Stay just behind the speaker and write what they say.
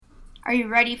Are you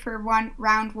ready for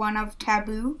round one of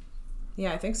Taboo?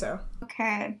 Yeah, I think so.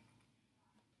 Okay.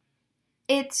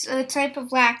 It's a type of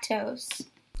lactose.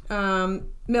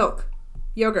 Milk,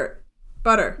 yogurt,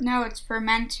 butter. No, it's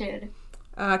fermented.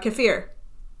 Kefir.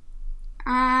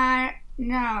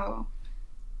 No.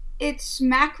 It's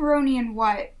macaroni and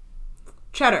what?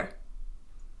 Cheddar.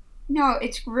 No,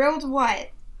 it's grilled what?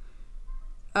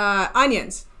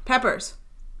 Onions, peppers,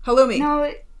 halloumi.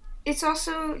 No, it's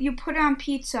also, you put it on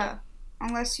pizza,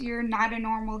 unless you're not a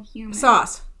normal human.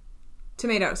 Sauce,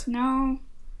 tomatoes. No.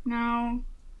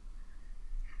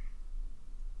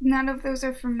 None of those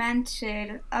are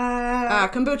fermented.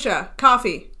 Kombucha,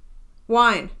 coffee,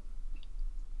 wine.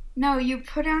 No, you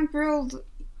put on grilled,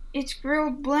 it's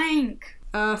grilled blank.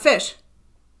 Fish.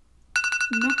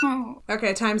 No.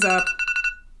 Okay, time's up.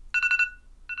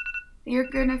 You're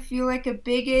gonna feel like a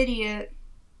big idiot.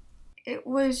 It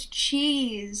was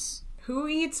cheese. Who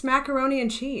eats macaroni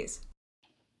and cheese?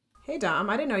 Hey, Dom,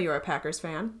 I didn't know you were a Packers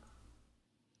fan.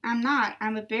 I'm not.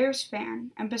 I'm a Bears fan.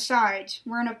 And besides,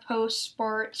 we're in a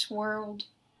post-sports world.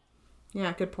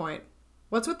 Yeah, good point.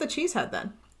 What's with the cheese head,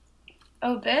 then?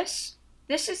 Oh, this?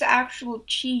 This is actual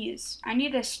cheese. I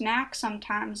need a snack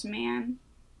sometimes, man.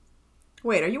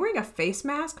 Wait, are you wearing a face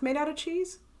mask made out of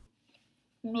cheese?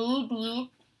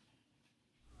 Maybe.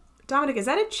 Dominic, is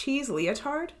that a cheese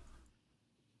leotard?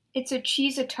 It's a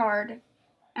cheese-a-tard.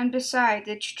 And besides,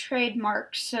 it's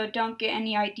trademarked, so don't get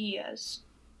any ideas.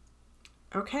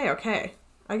 Okay.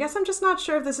 I guess I'm just not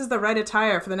sure if this is the right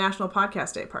attire for the National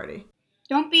Podcast Day party.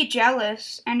 Don't be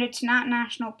jealous, and it's not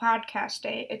National Podcast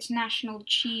Day, it's National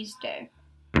Cheese Day.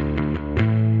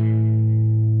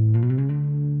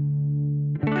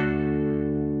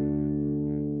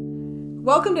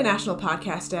 Welcome to National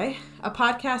Podcast Day, a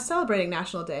podcast celebrating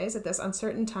national days at this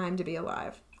uncertain time to be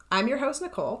alive. I'm your host,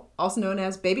 Nicole, also known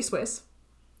as Baby Swiss.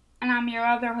 And I'm your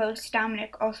other host,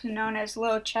 Dominic, also known as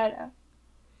Lil Cheddar.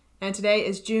 And today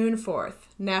is June 4th,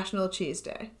 National Cheese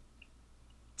Day.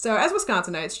 So as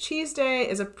Wisconsinites, Cheese Day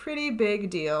is a pretty big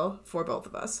deal for both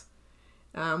of us.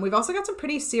 We've also got some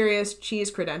pretty serious cheese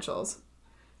credentials.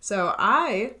 So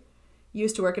I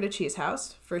used to work at a cheese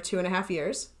house for 2.5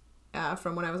 years,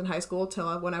 from when I was in high school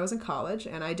till when I was in college,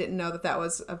 and I didn't know that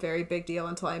was a very big deal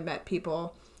until I met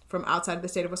people from outside of the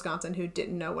state of Wisconsin who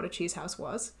didn't know what a cheese house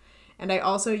was. And I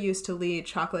also used to lead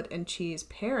chocolate and cheese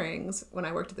pairings when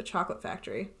I worked at the chocolate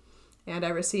factory. And I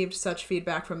received such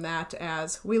feedback from that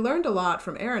as we learned a lot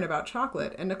from Aaron about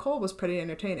chocolate, and Nicole was pretty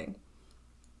entertaining.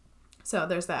 So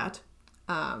there's that.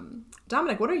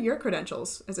 Dominic, what are your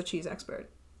credentials as a cheese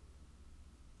expert?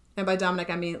 And by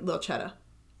Dominic, I mean Lil Cheddar.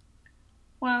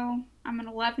 Well, I'm an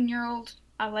 11-year-old.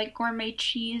 I like gourmet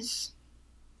cheese.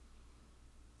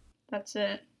 That's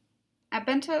it. I've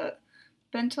been to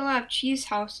a lot of cheese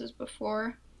houses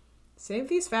before. Save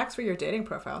these facts for your dating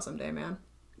profile someday, man.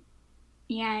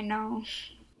 Yeah, I know.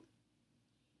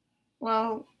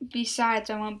 Well, besides,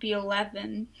 I won't be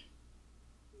 11.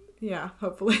 Yeah,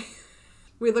 hopefully.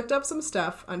 We looked up some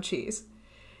stuff on cheese,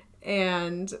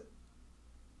 and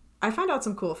I found out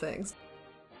some cool things.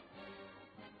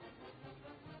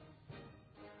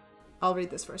 I'll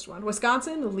read this first one.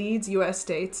 Wisconsin leads U.S.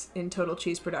 states in total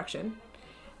cheese production,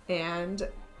 and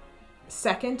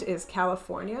second is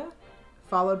California,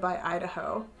 followed by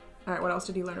Idaho. All right, what else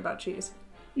did you learn about cheese?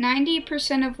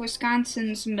 90% of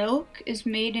Wisconsin's milk is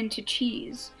made into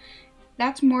cheese.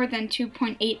 That's more than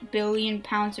 2.8 billion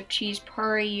pounds of cheese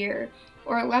per year,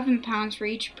 or 11 pounds for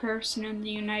each person in the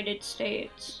United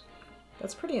States.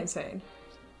 That's pretty insane.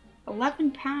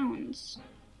 11 pounds.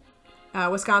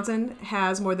 Wisconsin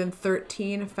has more than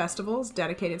 13 festivals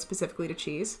dedicated specifically to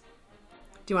cheese.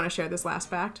 Do you want to share this last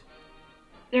fact?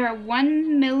 There are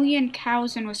 1 million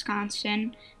cows in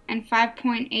Wisconsin and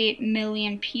 5.8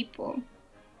 million people.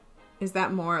 Is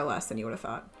that more or less than you would have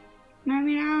thought? I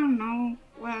mean, I don't know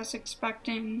what I was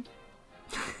expecting.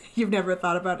 You've never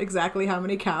thought about exactly how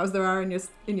many cows there are in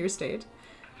your state?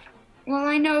 Well,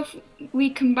 I know if we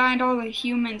combined all the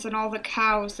humans and all the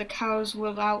cows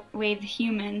will outweigh the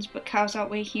humans, but cows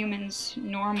outweigh humans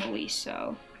normally,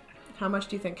 so. How much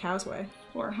do you think cows weigh?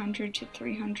 400 to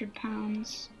 300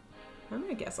 pounds. I'm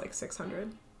going to guess like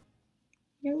 600.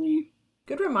 Really?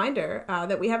 Good reminder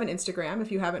that we have an Instagram.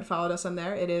 If you haven't followed us on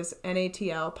there, it is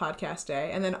NATL Podcast Day.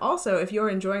 And then also, if you're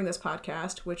enjoying this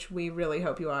podcast, which we really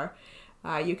hope you are,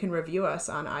 you can review us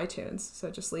on iTunes. So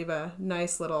just leave a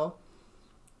nice little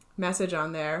message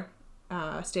on there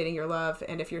stating your love.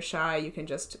 And if you're shy, you can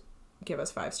just give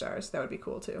us 5 stars. That would be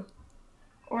cool too.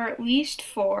 Or at least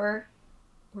 4.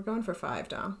 We're going for 5,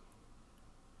 Dom.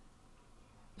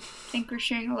 I think we're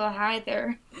shooting a little high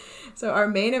there. So our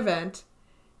main event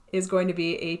is going to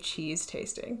be a cheese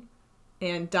tasting.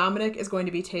 And Dominic is going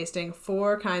to be tasting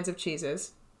 4 kinds of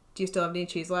cheeses. Do you still have any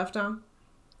cheese left, Dom?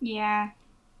 Yeah,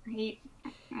 I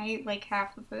ate like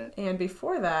half of it. And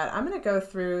before that, I'm going to go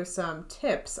through some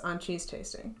tips on cheese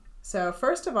tasting. So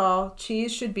first of all,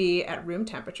 cheese should be at room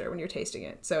temperature when you're tasting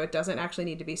it. So it doesn't actually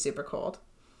need to be super cold.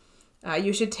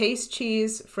 You should taste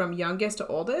cheese from youngest to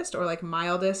oldest, or like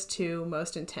mildest to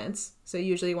most intense. So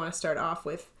usually you want to start off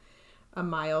with a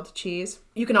mild cheese.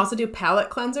 You can also do palate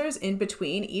cleansers in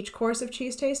between each course of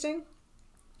cheese tasting.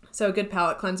 So a good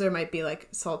palate cleanser might be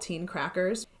like saltine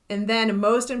crackers. And then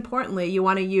most importantly, you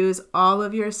want to use all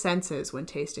of your senses when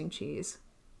tasting cheese.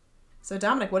 So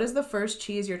Dominic, what is the first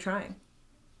cheese you're trying?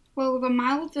 Well, the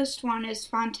mildest one is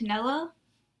Fontanella.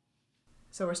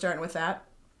 So we're starting with that.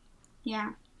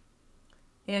 Yeah.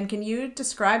 And can you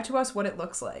describe to us what it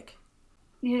looks like?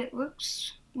 It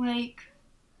looks like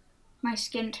my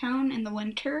skin tone in the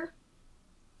winter.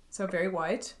 So very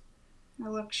white. It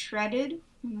looks shredded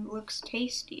and it looks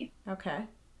tasty. Okay.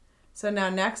 So now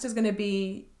next is going to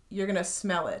be, you're going to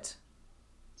smell it.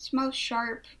 It smells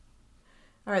sharp.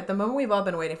 All right, the moment we've all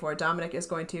been waiting for, Dominic is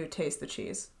going to taste the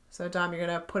cheese. So Dom, you're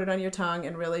going to put it on your tongue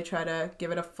and really try to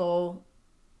give it a full,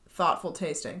 thoughtful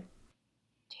tasting.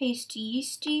 Tastes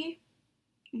yeasty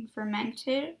and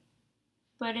fermented,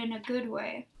 but in a good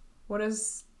way. What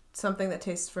does something that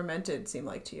tastes fermented seem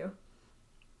like to you?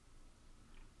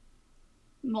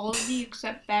 Moldy,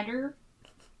 except better.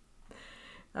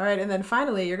 All right, and then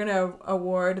finally, you're going to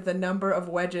award the number of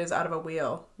wedges out of a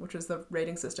wheel, which is the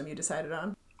rating system you decided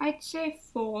on. I'd say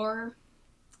 4.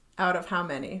 Out of how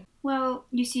many? Well,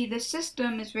 you see, the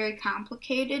system is very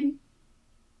complicated,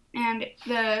 and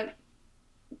the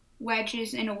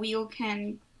wedges in a wheel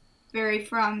can vary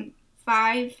from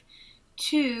 5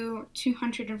 to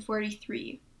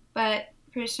 243. But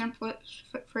for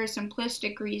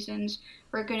simplistic reasons,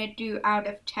 we're going to do out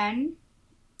of 10.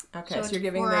 Okay, so you're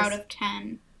giving 4 this... out of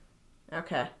 10.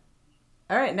 Okay.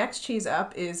 All right, next cheese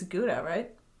up is Gouda,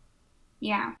 right?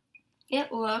 Yeah.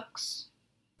 It looks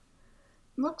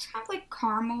kind of like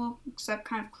caramel, except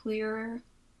kind of clearer.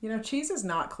 You know, cheese is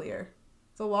not clear.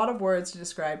 It's a lot of words to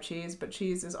describe cheese, but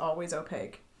cheese is always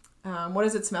opaque. What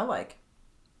does it smell like?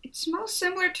 It smells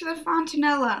similar to the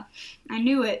Fontanella. I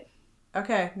knew it.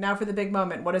 Okay, now for the big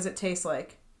moment. What does it taste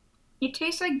like? It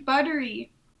tastes like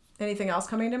buttery. Anything else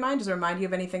coming to mind? Does it remind you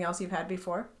of anything else you've had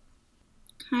before?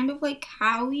 Kind of like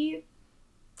cowie.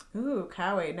 Ooh,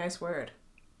 cowie. Nice word.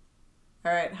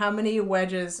 All right, how many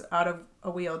wedges out of a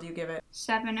wheel do you give it?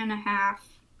 7.5.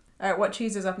 All right, what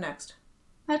cheese is up next?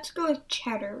 Let's go with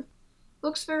cheddar.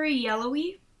 Looks very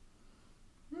yellowy.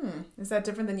 Is that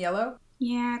different than yellow?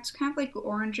 Yeah, it's kind of like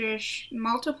orangish,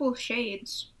 multiple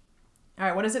shades. All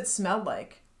right, what does it smell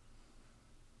like?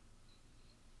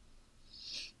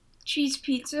 Cheese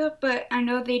pizza, but I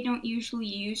know they don't usually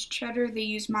use cheddar. They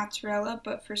use mozzarella,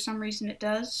 but for some reason it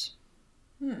does.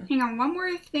 Hang on, one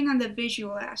more thing on the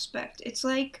visual aspect. It's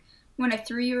like when a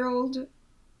 3-year-old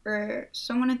or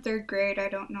someone in 3rd grade, I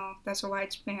don't know if that's a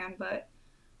wide span, but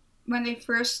when they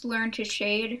first learn to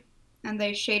shade and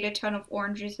they shade a ton of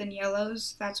oranges and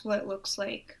yellows, that's what it looks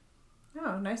like.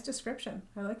 Oh, nice description.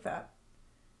 I like that.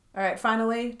 All right,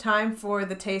 finally, time for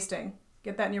the tasting.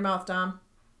 Get that in your mouth, Dom.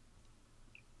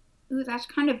 Ooh, that's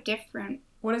kind of different.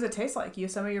 What does it taste like?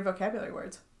 Use some of your vocabulary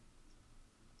words.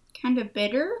 Kind of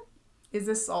bitter? Is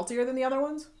this saltier than the other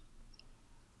ones?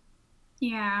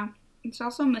 Yeah. It's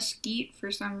also mesquite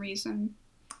for some reason.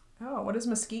 Oh, what does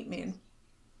mesquite mean?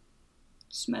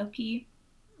 Smoky.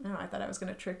 Oh, I thought I was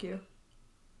going to trick you.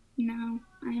 No,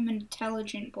 I am an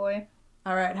intelligent boy.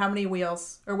 All right, how many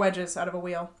wheels or wedges out of a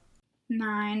wheel?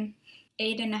 9.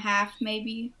 8.5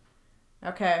 maybe.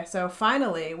 Okay, so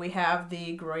finally we have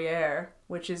the Gruyere,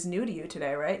 which is new to you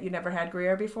today, right? You never had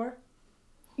Gruyere before?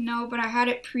 No, but I had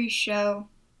it pre-show.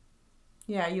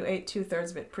 Yeah, you ate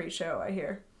 2/3 of it pre-show, I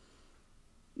hear.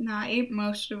 No, I ate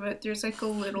most of it. There's like a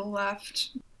little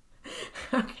left.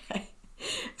 Okay.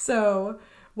 So,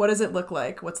 what does it look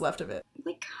like? What's left of it?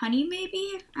 Like honey,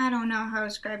 maybe? I don't know how to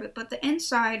describe it, but the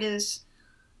inside is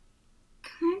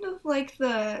kind of like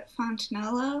the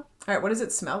Fontanella. All right, what does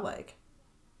it smell like?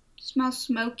 It smells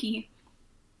smoky.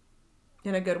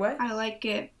 In a good way? I like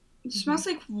it. It smells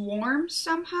like warm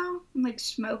somehow, and like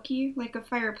smoky, like a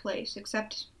fireplace,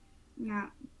 except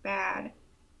not bad.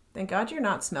 Thank God you're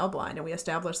not smell blind, and we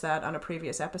established that on a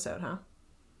previous episode, huh?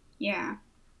 Yeah.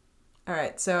 All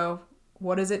right, so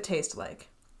what does it taste like?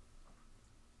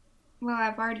 Well,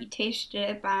 I've already tasted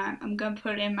it, but I'm going to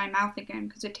put it in my mouth again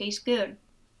because it tastes good.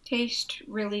 Tastes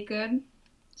really good.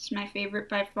 It's my favorite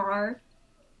by far.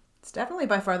 It's definitely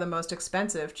by far the most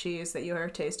expensive cheese that you are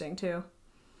tasting, too.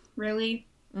 Really?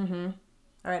 Mm-hmm.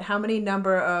 All right, how many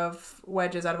number of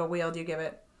wedges out of a wheel do you give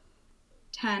it?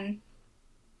 10.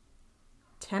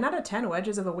 10 out of 10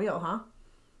 wedges of a wheel, huh?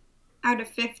 Out of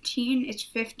 15, it's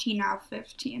 15 out of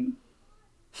 15.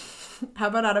 How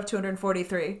about out of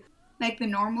 243? Like the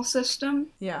normal system,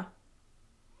 Yeah.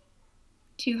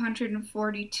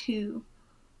 242.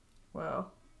 Whoa,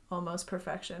 almost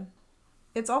perfection.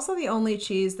 It's also the only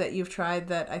cheese that you've tried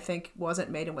that I think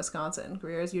wasn't made in Wisconsin.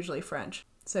 Gruyere is usually French.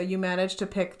 So you managed to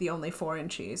pick the only foreign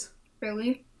cheese.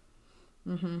 Really?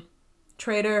 Mm-hmm.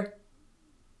 Traitor.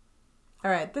 All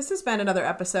right, this has been another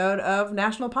episode of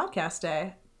National Podcast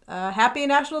Day. Happy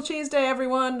National Cheese Day,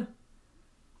 everyone!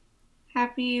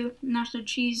 Happy National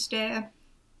Cheese Day.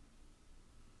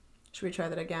 Should we try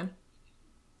that again?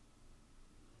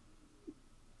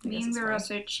 Eating the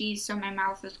rest of the cheese, so my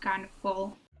mouth is kind of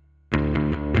full.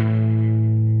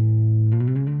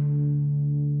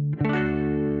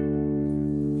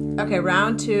 Okay,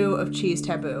 round 2 of Cheese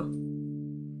Taboo.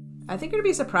 I think you're going to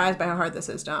be surprised by how hard this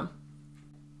is, Dom.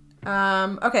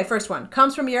 Okay, first one.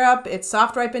 Comes from Europe. It's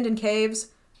soft ripened in caves.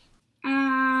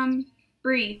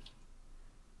 Brie.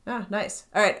 Ah, nice.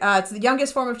 All right, it's the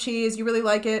youngest form of cheese. You really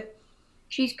like it.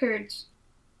 Cheese curds.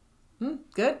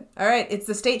 Good. All right, it's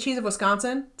the state cheese of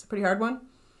Wisconsin. It's a pretty hard one.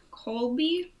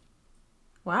 Colby.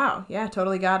 Wow, yeah,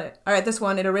 totally got it. All right, this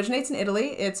one. It originates in Italy.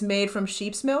 It's made from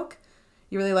sheep's milk.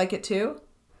 You really like it too?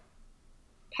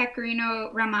 Pecorino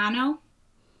Romano.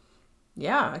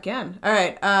 Yeah, again. All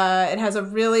right, it has a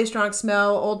really strong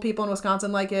smell. Old people in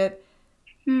Wisconsin like it.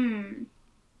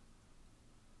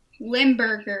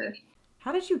 Limburger.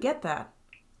 How did you get that?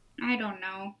 I don't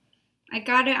know. I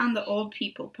got it on the old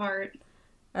people part.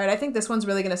 All right, I think this one's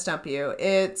really going to stump you.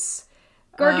 It's...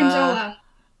 Gorgonzola.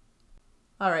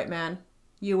 All right, man.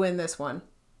 You win this one.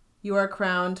 You are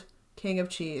crowned king of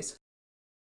cheese.